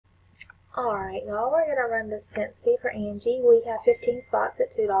Alright, y'all, we're going to run the Scentsy for Angie. We have 15 spots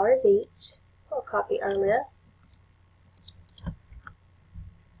at $2 each. We'll copy our list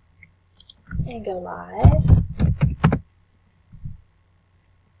and go live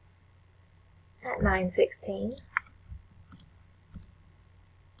at 9:16.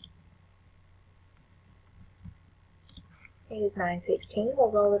 It is 9:16.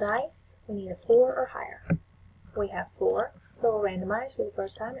 We'll roll the dice. We need a 4 or higher. We have 4, so we'll randomize for the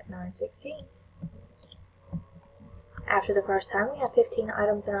first time at 9:16. After the first time, we have 15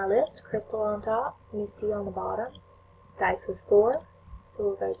 items in our list. Crystal on top, Misty on the bottom. Dice was 4, so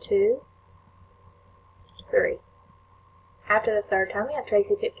we'll go 2, 3. After the third time, we have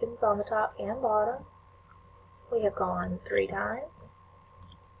Tracy Pipkins on the top and bottom. We have gone 3 times.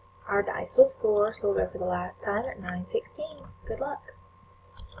 Our dice was 4, so we'll go for the last time at 9:16. Good luck.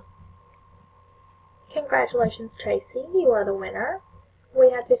 Congratulations, Tracy. You are the winner.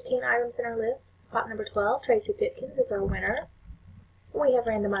 We have 15 items in our list. Spot number 12, Tracy Pipkins, is our winner. We have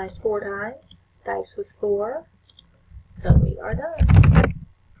randomized 4 times. Dice was 4, so we are done.